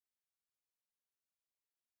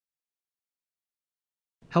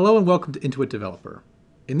Hello and welcome to Intuit Developer.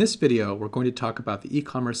 In this video, we're going to talk about the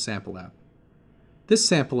eCommerce sample app. This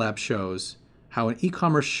sample app shows how an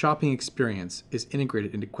e-commerce shopping experience is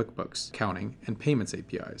integrated into QuickBooks Accounting and Payments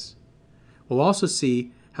APIs. We'll also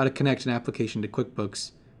see how to connect an application to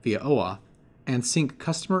QuickBooks via Oauth and sync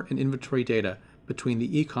customer and inventory data between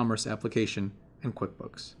the e-commerce application and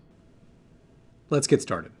QuickBooks. Let's get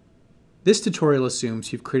started. This tutorial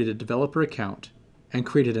assumes you've created a developer account and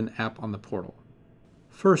created an app on the portal.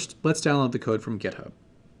 First, let's download the code from Github.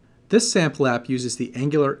 This sample app uses the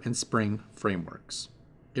Angular and Spring frameworks.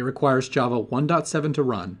 It requires Java 1.7 to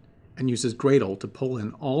run and uses Gradle to pull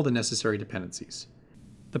in all the necessary dependencies.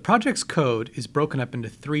 The project's code is broken up into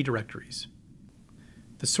 3 directories.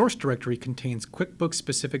 The source directory contains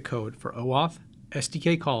QuickBooks-specific code for Oauth,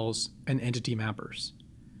 SDK calls, and entity mappers.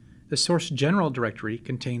 The source general directory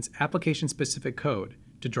contains application-specific code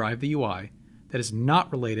to drive the UI that is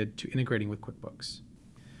not related to integrating with QuickBooks.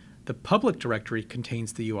 The public directory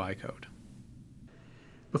contains the UI code.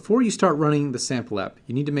 Before you start running the sample app,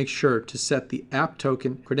 you need to make sure to set the app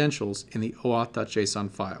token credentials in the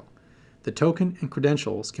oauth.json file. The token and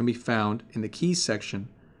credentials can be found in the keys section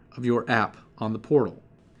of your app on the portal.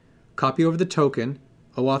 Copy over the token,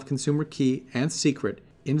 Oauth consumer key, and secret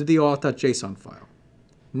into the oauth.json file.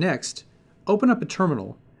 Next, open up a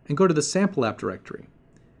terminal and go to the sample app directory.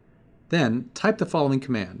 Then type the following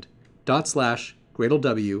command,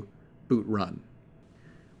 /gradlew boot run.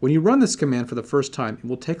 When you run this command for the first time, it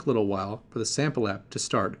will take a little while for the sample app to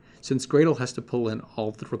start since Gradle has to pull in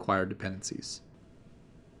all the required dependencies.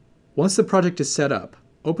 Once the project is set up,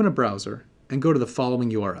 open a browser and go to the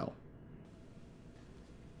following URL.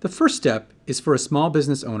 The first step is for a small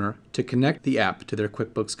business owner to connect the app to their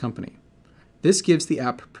QuickBooks company. This gives the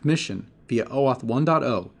app permission via Oauth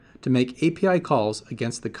 1.0 to make API calls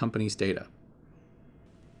against the company's data.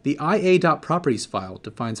 The ia.properties file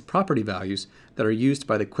defines property values that are used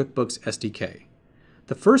by the QuickBooks SDK.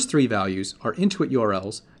 The first 3 values are Intuit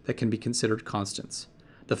URLs that can be considered constants.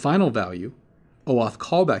 The final value, Oauth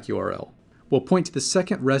callback URL, will point to the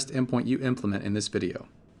second REST endpoint you implement in this video.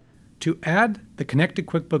 To add the Connect to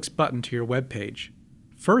QuickBooks button to your web page,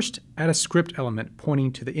 first add a script element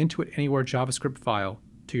pointing to the Intuit Anywhere JavaScript file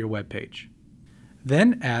to your web page.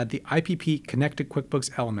 Then add the IPP Connect to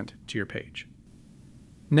QuickBooks element to your page.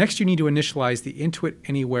 Next, you need to initialize the Intuit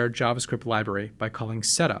Anywhere JavaScript library by calling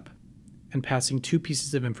setup and passing 2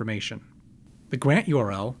 pieces of information. The grant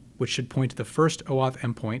URL, which should point to the first Oauth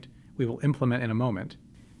endpoint we will implement in a moment,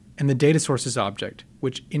 and the data sources object,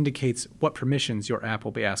 which indicates what permissions your app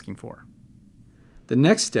will be asking for. The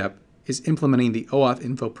next step is implementing the Oauth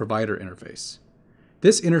Info Provider interface.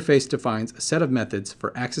 This interface defines a set of methods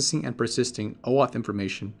for accessing and persisting Oauth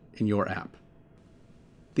information in your app.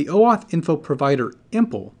 The Oauth Info Provider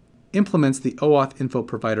impl implements the Oauth Info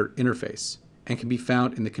Provider interface and can be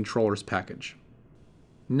found in the controllers package.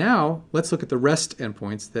 Now, let's look at the REST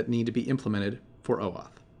endpoints that need to be implemented for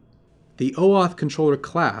Oauth. The Oauth controller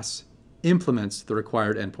class implements the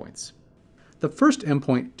required endpoints. The first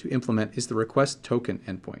endpoint to implement is the request token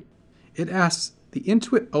endpoint. It asks the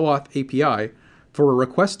Intuit Oauth API for a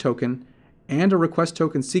request token and a request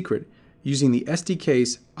token secret using the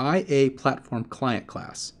SDK's IA platform client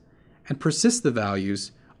class, and persists the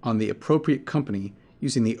values on the appropriate company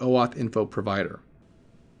using the Oauth Info Provider.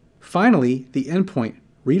 Finally, the endpoint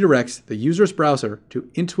redirects the user's browser to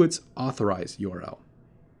Intuit's Authorize URL.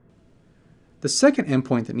 The second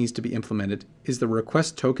endpoint that needs to be implemented is the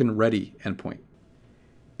Request Token Ready endpoint.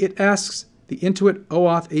 It asks the Intuit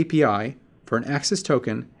Oauth API for an access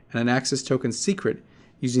token and an access token secret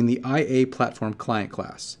using the IA platform client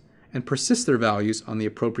class, and persist their values on the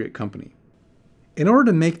appropriate company. In order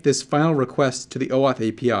to make this final request to the Oauth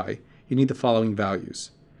API, you need the following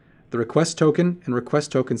values: the request token and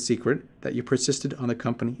request token secret that you persisted on the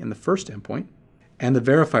company in the first endpoint, and the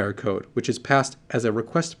verifier code, which is passed as a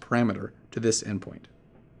request parameter to this endpoint.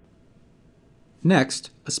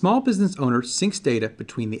 Next, a small business owner syncs data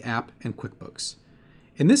between the app and QuickBooks.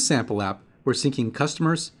 In this sample app, we're syncing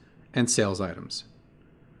customers and sales items.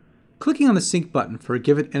 Clicking on the Sync button for a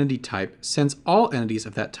given entity type sends all entities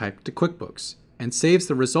of that type to QuickBooks and saves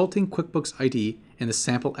the resulting QuickBooks ID in the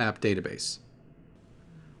sample app database.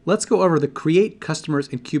 Let's go over the Create Customers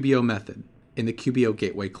in QBO method in the QBO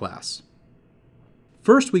Gateway class.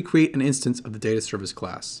 First, we create an instance of the data service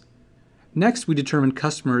class. Next, we determine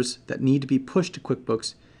customers that need to be pushed to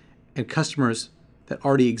QuickBooks and customers that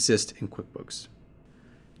already exist in QuickBooks.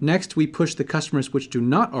 Next, we push the customers which do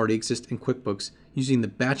not already exist in QuickBooks using the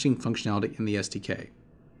batching functionality in the SDK.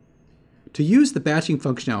 To use the batching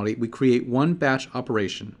functionality, we create one batch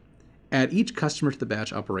operation, add each customer to the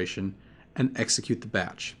batch operation, and execute the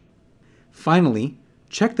batch. Finally,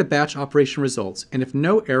 check the batch operation results, and if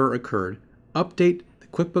no error occurred, update the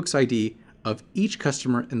QuickBooks ID of each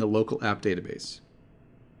customer in the local app database.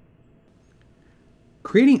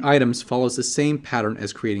 Creating items follows the same pattern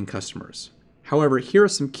as creating customers. However, here are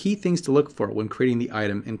some key things to look for when creating the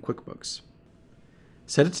item in QuickBooks.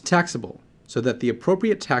 Set it to taxable so that the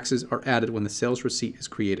appropriate taxes are added when the sales receipt is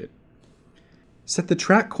created. Set the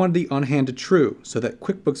track quantity on hand to true so that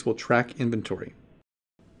QuickBooks will track inventory.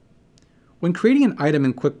 When creating an item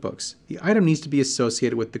in QuickBooks, the item needs to be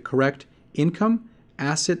associated with the correct income,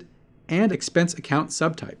 asset, and expense account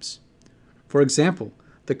subtypes. For example,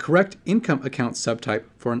 the correct income account subtype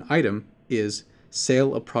for an item is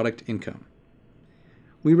Sale of Product Income.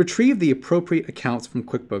 We retrieve the appropriate accounts from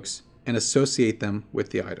QuickBooks and associate them with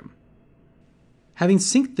the item. Having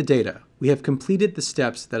synced the data, we have completed the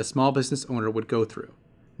steps that a small business owner would go through.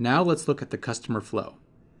 Now let's look at the customer flow.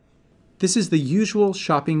 This is the usual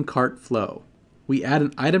shopping cart flow. We add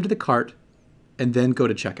an item to the cart and then go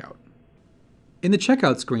to checkout. In the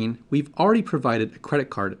checkout screen, we've already provided a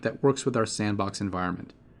credit card that works with our sandbox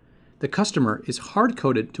environment. The customer is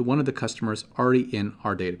hard-coded to one of the customers already in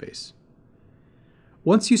our database.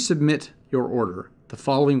 Once you submit your order, the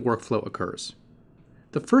following workflow occurs.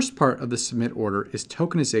 The first part of the submit order is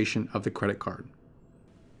tokenization of the credit card.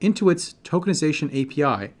 Intuit's tokenization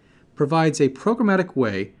API provides a programmatic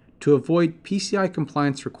way to avoid PCI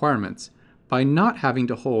compliance requirements by not having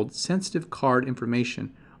to hold sensitive card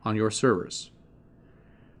information on your servers.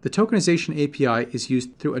 The tokenization API is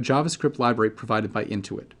used through a JavaScript library provided by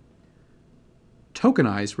Intuit.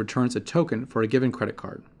 Tokenize returns a token for a given credit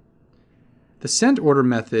card. The send order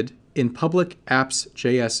method in public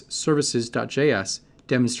apps.js services.js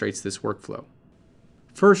demonstrates this workflow.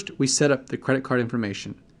 First, we set up the credit card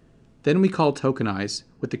information. Then we call tokenize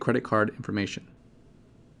with the credit card information.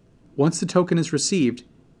 Once the token is received,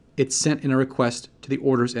 it's sent in a request to the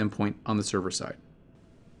orders endpoint on the server side.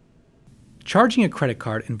 Charging a credit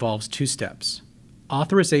card involves two steps: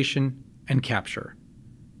 authorization and capture.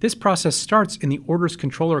 This process starts in the orders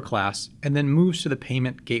controller class and then moves to the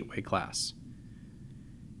payment gateway class.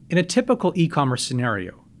 In a typical e-commerce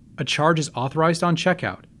scenario, a charge is authorized on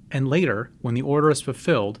checkout, and later, when the order is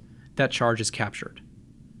fulfilled, that charge is captured.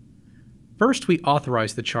 First, we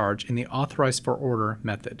authorize the charge in the authorize for order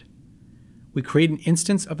method. We create an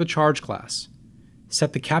instance of the charge class,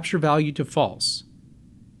 set the capture value to false,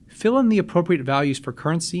 fill in the appropriate values for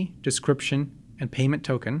currency, description, and payment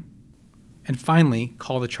token, and finally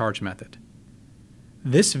call the charge method.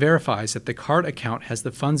 This verifies that the card account has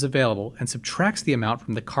the funds available and subtracts the amount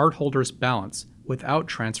from the cardholder's balance without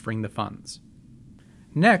transferring the funds.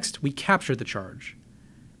 Next, we capture the charge.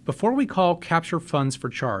 Before we call capture funds for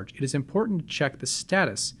charge, it is important to check the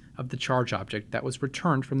status of the charge object that was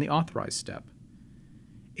returned from the authorize step.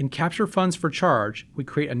 In capture funds for charge, we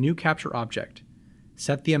create a new capture object,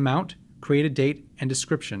 set the amount, create a date and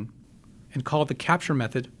description, and call the capture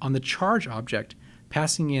method on the charge object,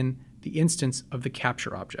 passing in the instance of the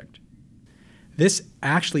capture object. This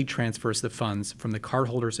actually transfers the funds from the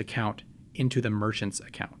cardholder's account into the merchant's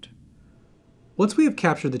account. Once we have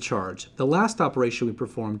captured the charge, the last operation we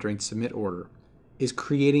perform during submit order is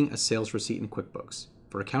creating a sales receipt in QuickBooks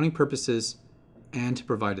for accounting purposes and to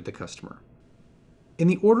provide to the customer. In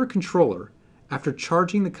the order controller, after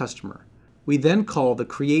charging the customer, we then call the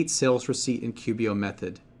create sales receipt in QBO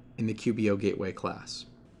method in the QBO gateway class.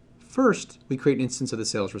 First, we create an instance of the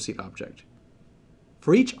sales receipt object.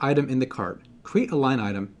 For each item in the cart, create a line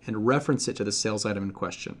item and reference it to the sales item in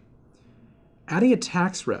question. Adding a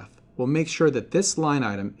tax ref will make sure that this line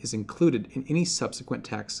item is included in any subsequent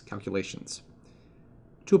tax calculations.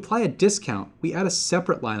 To apply a discount, we add a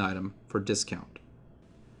separate line item for discount.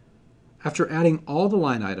 After adding all the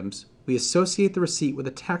line items, we associate the receipt with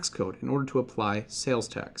a tax code in order to apply sales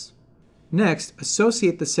tax. Next,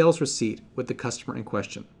 associate the sales receipt with the customer in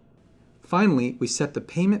question. Finally, we set the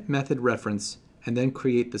payment method reference and then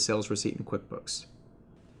create the sales receipt in QuickBooks.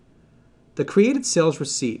 The created sales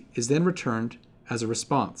receipt is then returned as a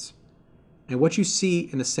response, and what you see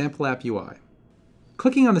in the sample app UI.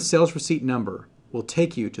 Clicking on the sales receipt number will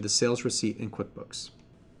take you to the sales receipt in QuickBooks.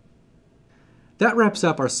 That wraps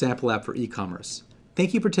up our sample app for e-commerce.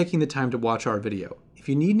 Thank you for taking the time to watch our video. If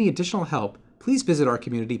you need any additional help, please visit our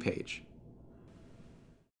community page.